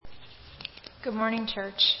Good morning,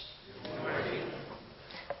 church. Good morning.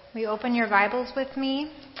 We open your Bibles with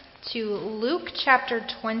me to Luke chapter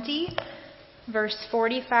 20, verse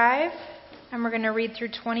 45, and we're going to read through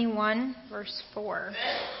 21, verse 4.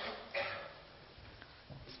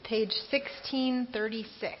 It's page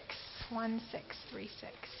 1636,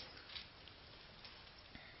 1636.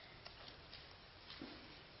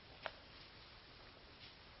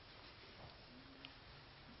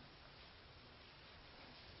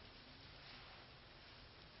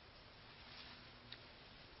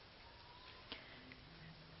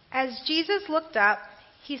 As Jesus looked up,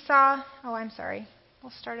 he saw,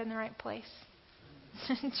 we'll start in the right place.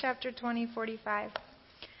 Chapter 20, 45.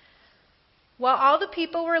 While all the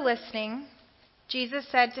people were listening, Jesus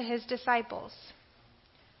said to his disciples,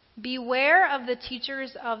 "Beware of the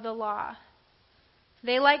teachers of the law.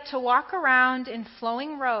 They like to walk around in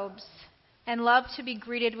flowing robes and love to be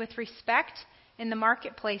greeted with respect in the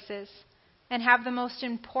marketplaces and have the most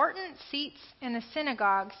important seats in the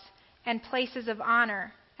synagogues and places of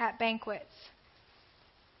honor at banquets.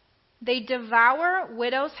 They devour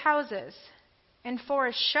widows' houses and for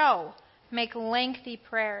a show make lengthy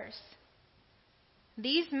prayers.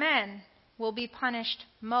 These men will be punished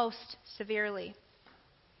most severely."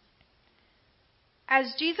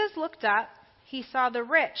 As Jesus looked up, he saw the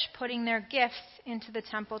rich putting their gifts into the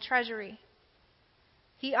temple treasury.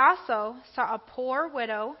 He also saw a poor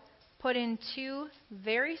widow put in 2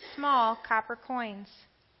 very small copper coins.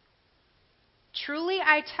 "Truly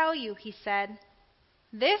I tell you," he said,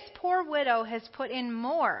 "this poor widow has put in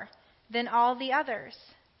more than all the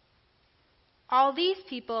others. All these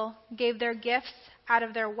people gave their gifts out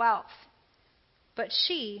of their wealth, but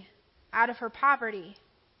she, out of her poverty,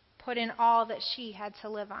 put in all that she had to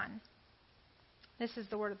live on." This is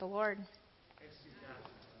the word of the Lord.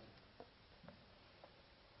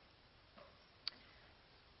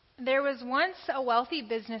 There was once a wealthy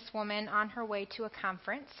businesswoman on her way to a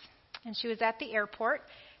conference. And she was at the airport,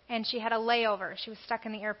 and she had a layover. She was stuck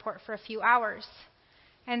in the airport for a few hours.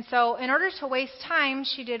 And so in order to waste time,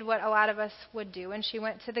 she did what a lot of us would do, and she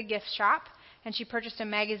went to the gift shop, and she purchased a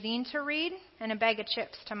magazine to read and a bag of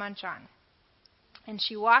chips to munch on. And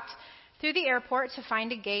she walked through the airport to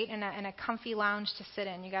find a gate and a comfy lounge to sit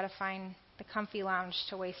in. You got to find the comfy lounge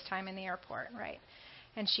to waste time in the airport, right?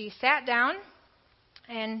 And she sat down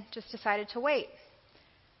and just decided to wait.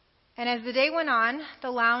 And as the day went on, the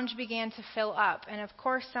lounge began to fill up. And of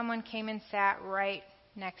course, someone came and sat right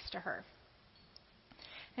next to her.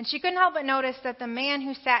 And she couldn't help but notice that the man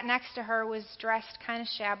who sat next to her was dressed kind of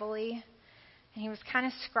shabbily. And he was kind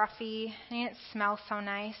of scruffy. And he didn't smell so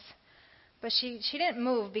nice. But she didn't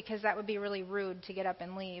move because that would be really rude to get up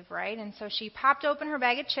and leave, right? And so she popped open her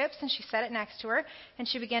bag of chips and she set it next to her. And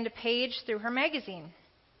she began to page through her magazine.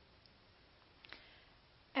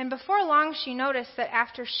 And before long, she noticed that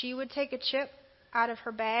after she would take a chip out of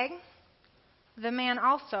her bag, the man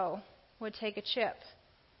also would take a chip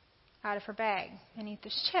out of her bag and eat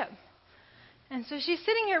this chip. And so she's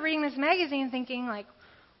sitting here reading this magazine thinking, like,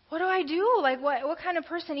 what do I do? Like, what kind of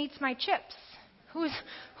person eats my chips? Who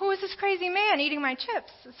is this crazy man eating my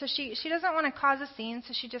chips? So she doesn't want to cause a scene,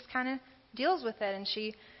 so she just kind of deals with it. And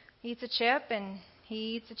she eats a chip, and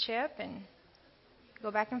he eats a chip, and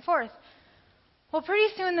go back and forth. Well,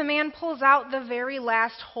 pretty soon the man pulls out the very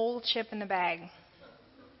last whole chip in the bag.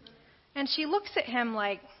 And she looks at him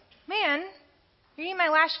like, "Man, you eating my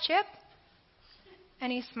last chip?"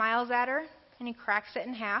 And he smiles at her, and he cracks it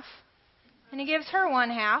in half. And he gives her one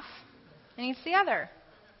half, and eats the other.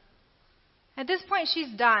 At this point,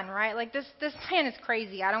 she's done, right? Like, this man is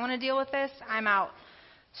crazy. I don't want to deal with this. I'm out.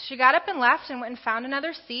 So she got up and left and went and found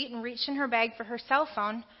another seat and reached in her bag for her cell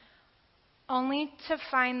phone, only to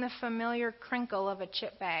find the familiar crinkle of a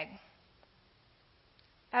chip bag.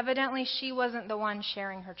 Evidently, she wasn't the one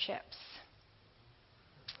sharing her chips.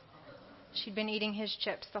 She'd been eating his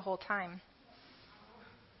chips the whole time.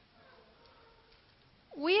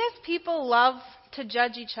 We as people love to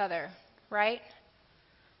judge each other, right?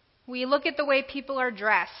 We look at the way people are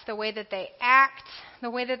dressed, the way that they act,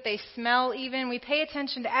 the way that they smell even. We pay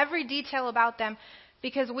attention to every detail about them,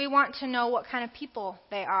 because we want to know what kind of people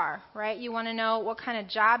they are, right? You want to know what kind of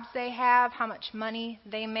jobs they have, how much money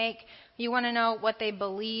they make. You want to know what they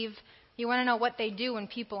believe. You want to know what they do when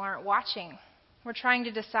people aren't watching. We're trying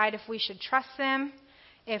to decide if we should trust them,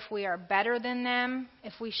 if we are better than them,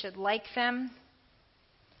 if we should like them.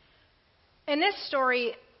 In this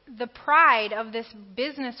story, the pride of this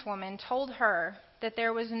businesswoman told her that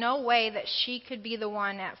there was no way that she could be the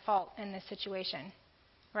one at fault in this situation,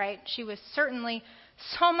 right? She was certainly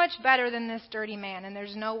so much better than this dirty man, and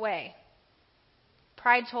there's no way.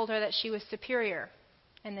 Pride told her that she was superior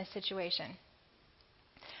in this situation.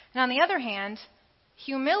 And on the other hand,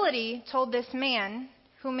 humility told this man,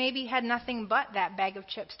 who maybe had nothing but that bag of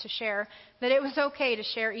chips to share, that it was okay to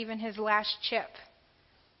share even his last chip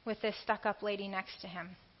with this stuck-up lady next to him.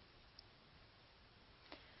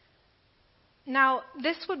 Now,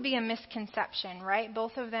 this would be a misconception, right?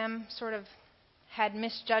 Both of them sort of had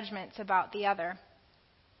misjudgments about the other.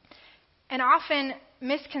 And often,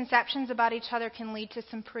 misconceptions about each other can lead to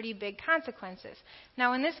some pretty big consequences.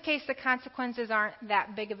 Now, in this case, the consequences aren't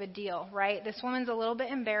that big of a deal, right? This woman's a little bit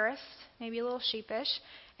embarrassed, maybe a little sheepish,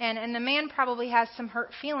 and the man probably has some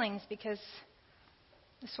hurt feelings because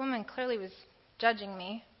this woman clearly was judging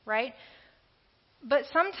me, right? But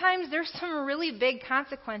sometimes there's some really big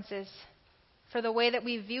consequences for the way that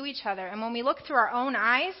we view each other. And when we look through our own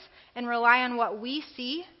eyes and rely on what we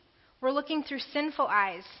see, we're looking through sinful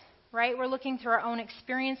eyes, right? We're looking through our own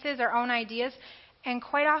experiences, our own ideas, and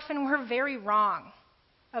quite often we're very wrong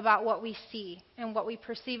about what we see and what we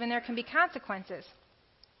perceive, and there can be consequences.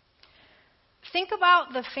 Think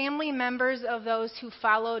about the family members of those who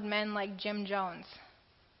followed men like Jim Jones,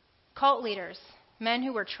 cult leaders, men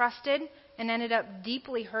who were trusted and ended up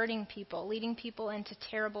deeply hurting people, leading people into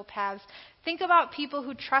terrible paths. Think about people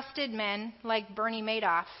who trusted men like Bernie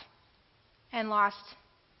Madoff and lost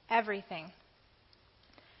everything.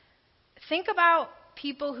 Think about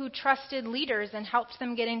people who trusted leaders and helped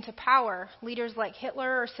them get into power, leaders like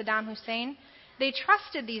Hitler or Saddam Hussein. They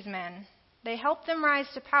trusted these men. They helped them rise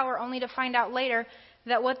to power only to find out later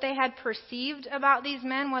that what they had perceived about these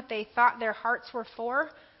men, what they thought their hearts were for,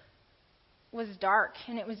 was dark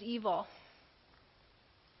and it was evil.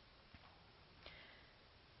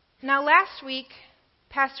 Now, last week,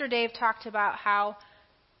 Pastor Dave talked about how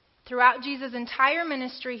throughout Jesus' entire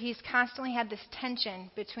ministry, he's constantly had this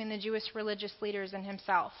tension between the Jewish religious leaders and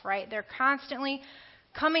himself, right? They're constantly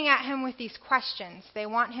coming at him with these questions. They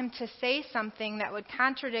want him to say something that would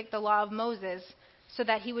contradict the law of Moses so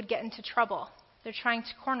that he would get into trouble. They're trying to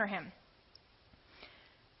corner him.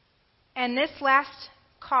 And this last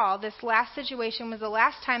call, this last situation was the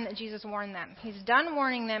last time that Jesus warned them. He's done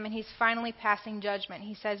warning them and he's finally passing judgment.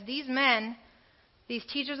 He says, these men, these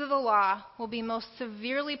teachers of the law, will be most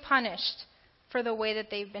severely punished for the way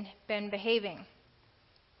that they've been behaving.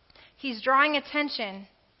 He's drawing attention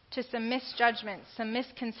to some misjudgments, some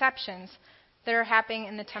misconceptions that are happening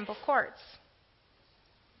in the temple courts.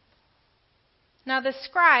 Now, the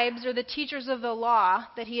scribes, or the teachers of the law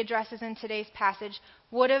that he addresses in today's passage,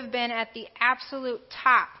 would have been at the absolute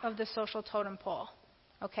top of the social totem pole.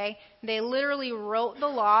 Okay? They literally wrote the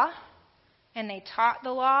law, and they taught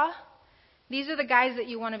the law. These are the guys that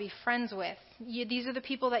you want to be friends with. These are the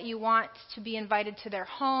people that you want to be invited to their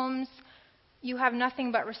homes. You have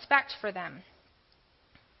nothing but respect for them.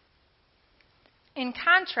 In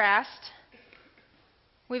contrast,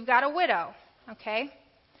 we've got a widow, okay?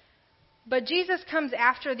 But Jesus comes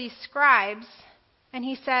after these scribes, and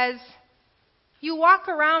he says, you walk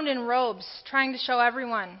around in robes trying to show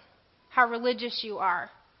everyone how religious you are.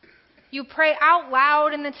 You pray out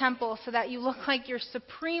loud in the temple so that you look like you're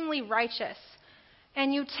supremely righteous.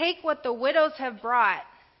 And you take what the widows have brought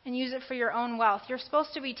and use it for your own wealth. You're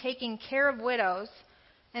supposed to be taking care of widows,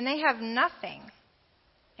 and they have nothing,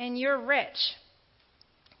 and you're rich.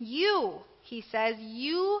 You, he says,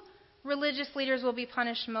 you religious leaders will be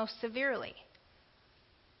punished most severely.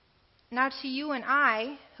 Now, to you and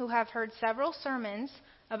I, who have heard several sermons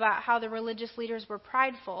about how the religious leaders were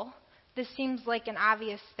prideful, this seems like an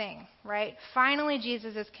obvious thing, right? Finally,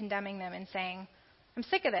 Jesus is condemning them and saying, I'm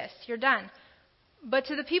sick of this. You're done. But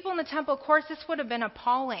to the people in the temple courts, this would have been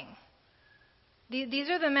appalling. These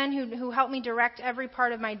are the men who help me direct every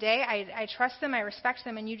part of my day. I trust them. I respect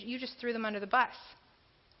them. And you just threw them under the bus.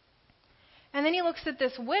 And then he looks at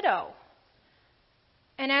this widow.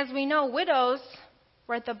 And as we know, widows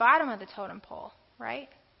were at the bottom of the totem pole, right?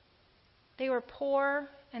 They were poor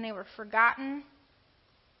and they were forgotten.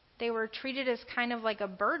 They were treated as kind of like a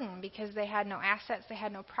burden because they had no assets, they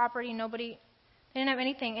had no property, they didn't have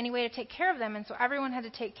anything, any way to take care of them, and so everyone had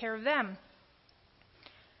to take care of them.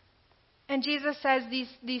 And Jesus says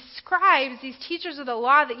these scribes, these teachers of the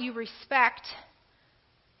law that you respect,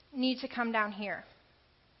 need to come down here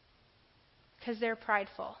because they're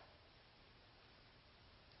prideful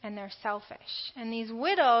and they're selfish. And these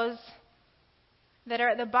widows that are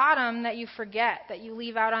at the bottom that you forget, that you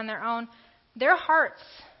leave out on their own, their hearts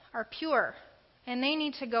are pure, and they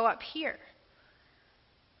need to go up here.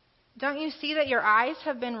 Don't you see that your eyes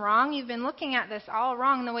have been wrong? You've been looking at this all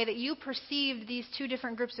wrong. The way that you perceived these two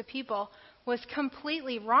different groups of people was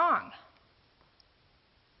completely wrong.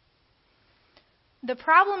 The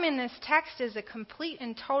problem in this text is a complete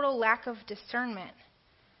and total lack of discernment.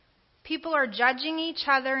 People are judging each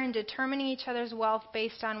other and determining each other's wealth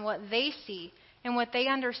based on what they see and what they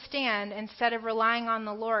understand instead of relying on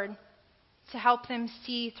the Lord to help them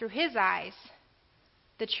see through His eyes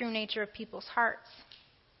the true nature of people's hearts.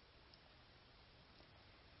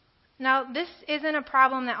 Now, this isn't a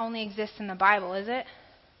problem that only exists in the Bible, is it?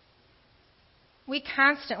 We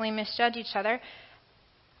constantly misjudge each other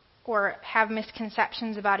or have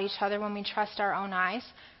misconceptions about each other when we trust our own eyes.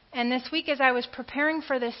 And this week, as I was preparing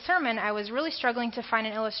for this sermon, I was really struggling to find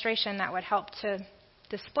an illustration that would help to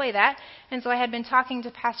display that. And so I had been talking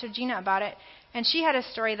to Pastor Gina about it, and she had a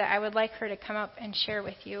story that I would like her to come up and share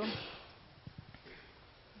with you.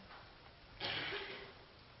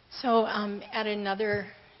 So at another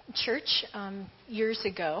church years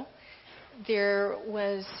ago, there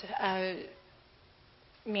was a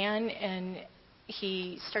man, and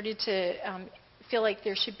he started to feel like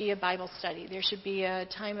there should be a Bible study. There should be a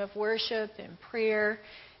time of worship and prayer.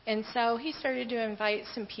 And so he started to invite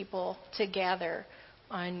some people to gather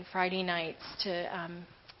on Friday nights to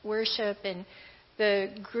worship. And the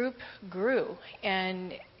group grew,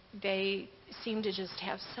 and they seemed to just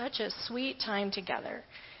have such a sweet time together.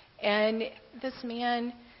 And this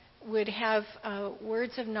man would have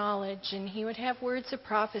words of knowledge, and he would have words of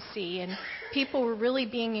prophecy, and people were really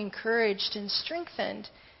being encouraged and strengthened.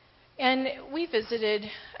 And we visited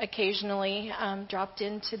occasionally, dropped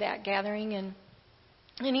into that gathering, and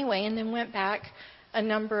then went back a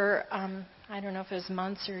number, I don't know if it was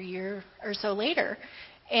months or a year or so later,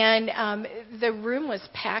 and the room was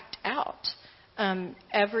packed out.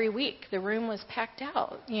 Every week, the room was packed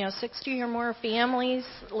out. 60 or more families,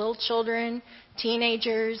 little children,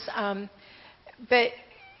 teenagers. But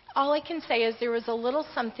all I can say is there was a little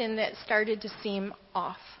something that started to seem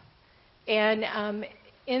off. And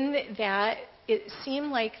in that, it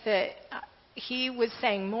seemed like that he was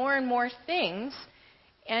saying more and more things,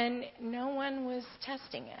 and no one was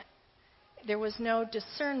testing it. There was no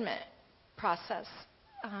discernment process.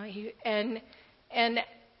 In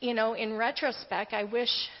retrospect, I wish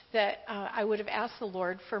that I would have asked the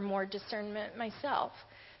Lord for more discernment myself,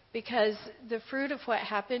 because the fruit of what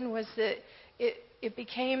happened was that it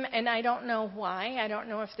became, and I don't know why, I don't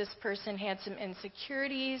know if this person had some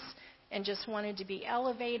insecurities and just wanted to be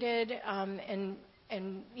elevated and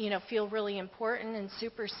feel really important and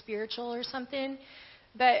super spiritual or something.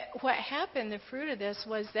 But what happened, the fruit of this,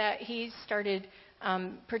 was that he started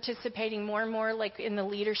participating more and more like in the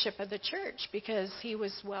leadership of the church because he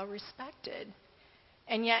was well respected.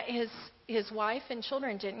 And yet his wife and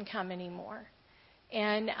children didn't come anymore.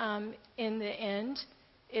 And in the end,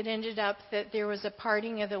 it ended up that there was a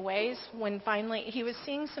parting of the ways when finally he was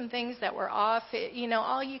seeing some things that were off.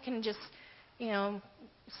 All you can just,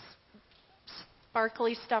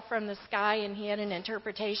 sparkly stuff from the sky, and he had an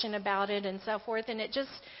interpretation about it and so forth. And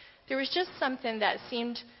there was just something that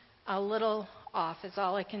seemed a little off, is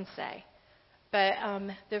all I can say. But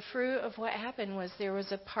the fruit of what happened was there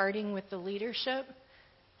was a parting with the leadership.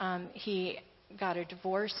 He got a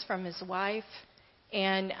divorce from his wife,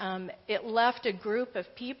 and it left a group of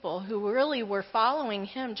people who really were following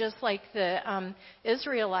him, just like the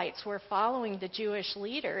Israelites were following the Jewish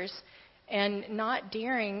leaders, and not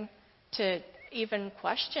daring to even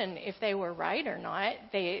question if they were right or not.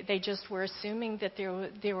 They just were assuming that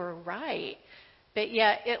they were right. But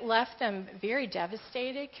yet it left them very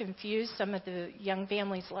devastated, confused. Some of the young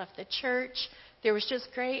families left the church. There was just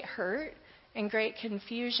great hurt and great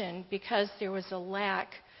confusion because there was a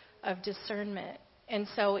lack of discernment. And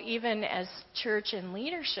so even as church and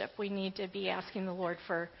leadership, we need to be asking the Lord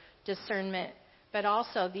for discernment. But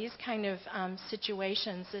also these kind of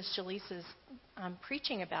situations, as Jaleesa is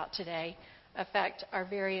preaching about today, affect our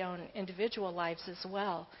very own individual lives as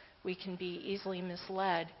well. We can be easily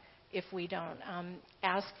misled if we don't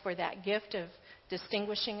ask for that gift of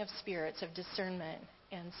distinguishing of spirits, of discernment.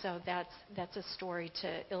 And so that's a story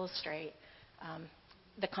to illustrate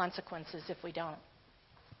the consequences if we don't.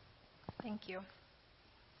 Thank you.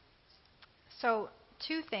 So,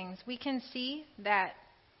 two things. We can see that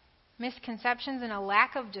misconceptions and a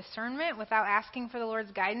lack of discernment without asking for the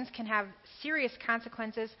Lord's guidance can have serious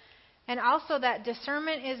consequences, and also that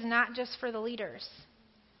discernment is not just for the leaders.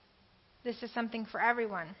 This is something for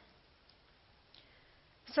everyone.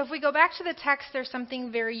 So if we go back to the text, there's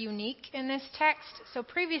something very unique in this text. So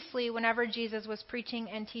previously, whenever Jesus was preaching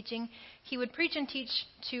and teaching, he would preach and teach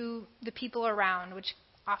to the people around, which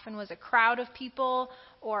often was a crowd of people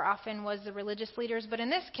or often was the religious leaders. But in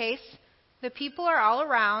this case, the people are all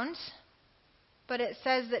around, but it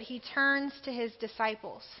says that he turns to his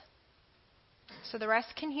disciples. So the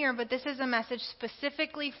rest can hear, but this is a message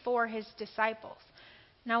specifically for his disciples.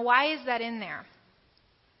 Now, why is that in there?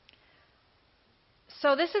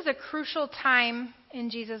 So this is a crucial time in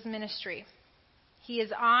Jesus' ministry. He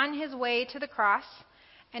is on his way to the cross,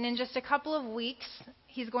 and in just a couple of weeks,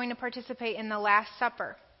 he's going to participate in the Last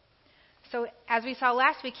Supper. So as we saw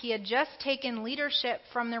last week, he had just taken leadership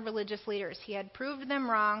from the religious leaders. He had proved them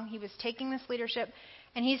wrong. He was taking this leadership,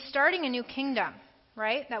 and he's starting a new kingdom,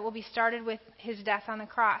 right? That will be started with his death on the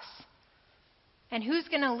cross. And who's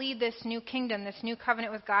going to lead this new kingdom, this new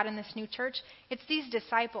covenant with God in this new church? It's these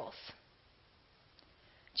disciples.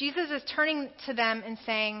 Jesus is turning to them and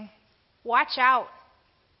saying, watch out.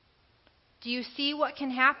 Do you see what can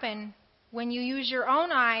happen when you use your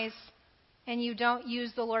own eyes and you don't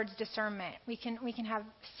use the Lord's discernment? We can have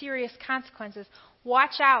serious consequences.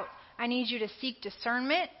 Watch out. I need you to seek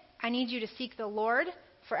discernment. I need you to seek the Lord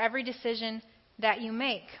for every decision that you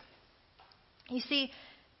make. You see,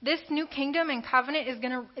 this new kingdom and covenant is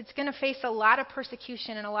going to face a lot of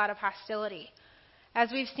persecution and a lot of hostility. As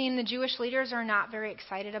we've seen, the Jewish leaders are not very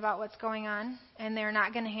excited about what's going on, and they're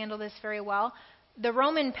not going to handle this very well. The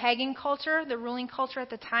Roman pagan culture, the ruling culture at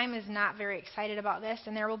the time, is not very excited about this,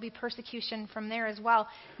 and there will be persecution from there as well.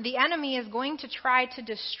 The enemy is going to try to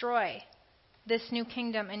destroy this new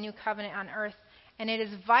kingdom and new covenant on earth, and it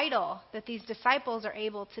is vital that these disciples are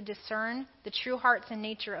able to discern the true hearts and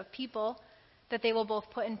nature of people that they will both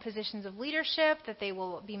put in positions of leadership, that they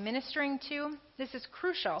will be ministering to. This is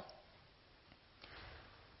crucial.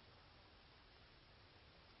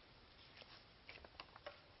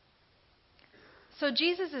 So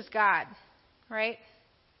Jesus is God, right?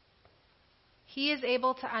 He is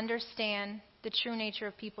able to understand the true nature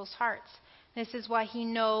of people's hearts. This is why he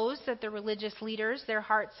knows that the religious leaders, their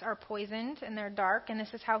hearts are poisoned and they're dark. And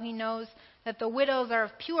this is how he knows that the widows are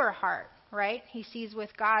of pure heart, right? He sees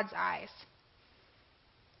with God's eyes.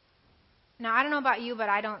 Now, I don't know about you, but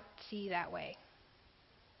I don't see that way.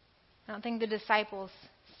 I don't think the disciples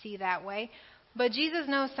see that way. But Jesus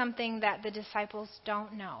knows something that the disciples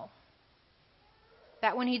don't know.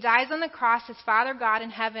 That when he dies on the cross, his Father God in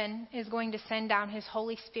heaven is going to send down his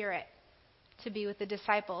Holy Spirit to be with the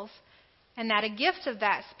disciples. And that a gift of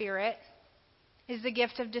that Spirit is the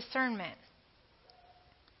gift of discernment.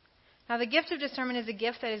 Now, the gift of discernment is a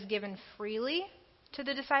gift that is given freely to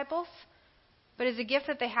the disciples, but is a gift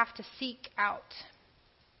that they have to seek out.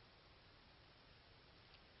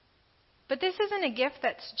 But this isn't a gift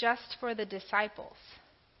that's just for the disciples.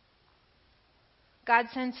 God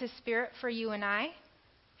sends his Spirit for you and I,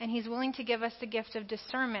 and he's willing to give us the gift of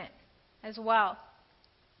discernment as well.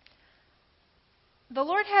 The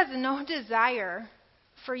Lord has no desire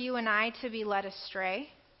for you and I to be led astray.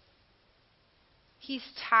 He's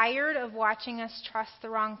tired of watching us trust the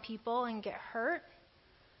wrong people and get hurt.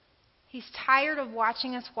 He's tired of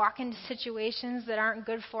watching us walk into situations that aren't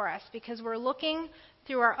good for us because we're looking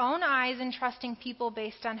through our own eyes and trusting people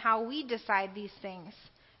based on how we decide these things,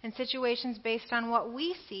 and situations based on what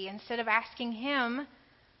we see, instead of asking him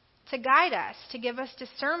to guide us, to give us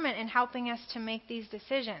discernment in helping us to make these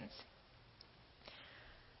decisions.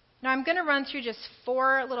 Now, I'm going to run through just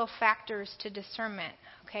 4 little factors to discernment.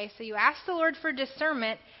 Okay, so you ask the Lord for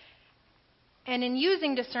discernment, and in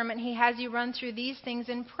using discernment, he has you run through these things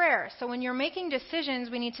in prayer. So when you're making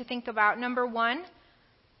decisions, we need to think about, number 1,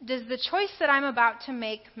 does the choice that I'm about to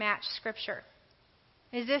make match Scripture?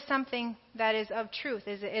 Is this something that is of truth?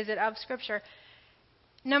 Is it of Scripture?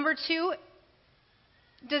 Number 2,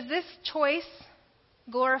 does this choice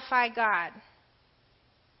glorify God?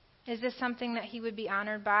 Is this something that he would be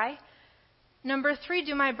honored by? Number 3,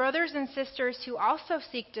 do my brothers and sisters who also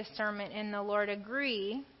seek discernment in the Lord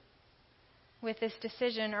agree with this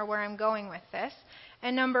decision or where I'm going with this?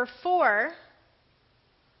 And number 4,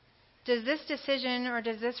 does this decision or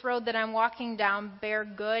does this road that I'm walking down bear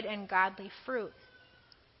good and godly fruit?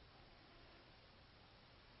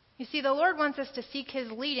 You see, the Lord wants us to seek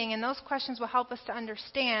his leading, and those questions will help us to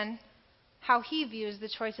understand how he views the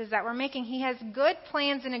choices that we're making. He has good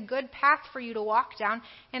plans and a good path for you to walk down,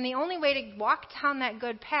 and the only way to walk down that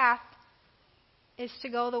good path is to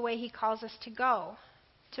go the way he calls us to go,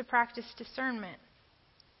 to practice discernment.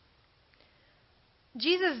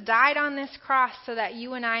 Jesus died on this cross so that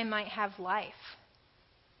you and I might have life,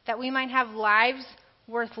 that we might have lives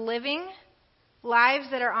worth living, lives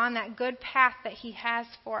that are on that good path that he has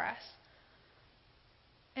for us.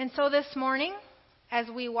 And so this morning, as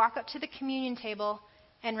we walk up to the communion table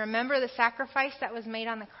and remember the sacrifice that was made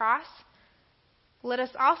on the cross, let us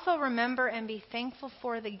also remember and be thankful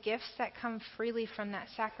for the gifts that come freely from that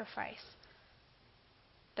sacrifice.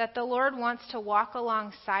 That the Lord wants to walk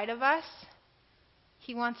alongside of us.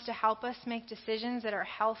 He wants to help us make decisions that are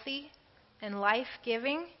healthy and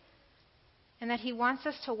life-giving, and that he wants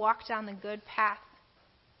us to walk down the good path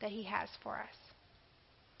that he has for us.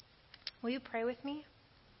 Will you pray with me?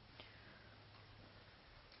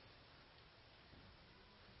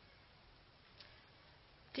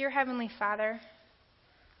 Dear Heavenly Father,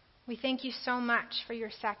 we thank you so much for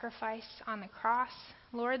your sacrifice on the cross.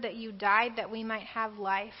 Lord, that you died that we might have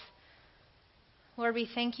life. Lord, we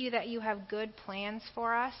thank you that you have good plans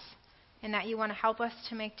for us and that you want to help us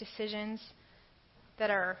to make decisions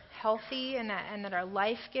that are healthy and that are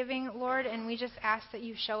life-giving, Lord. And we just ask that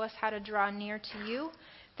you show us how to draw near to you,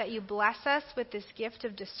 that you bless us with this gift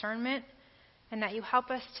of discernment, and that you help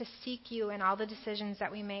us to seek you in all the decisions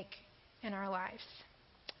that we make in our lives.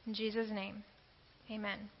 In Jesus' name,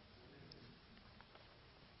 amen.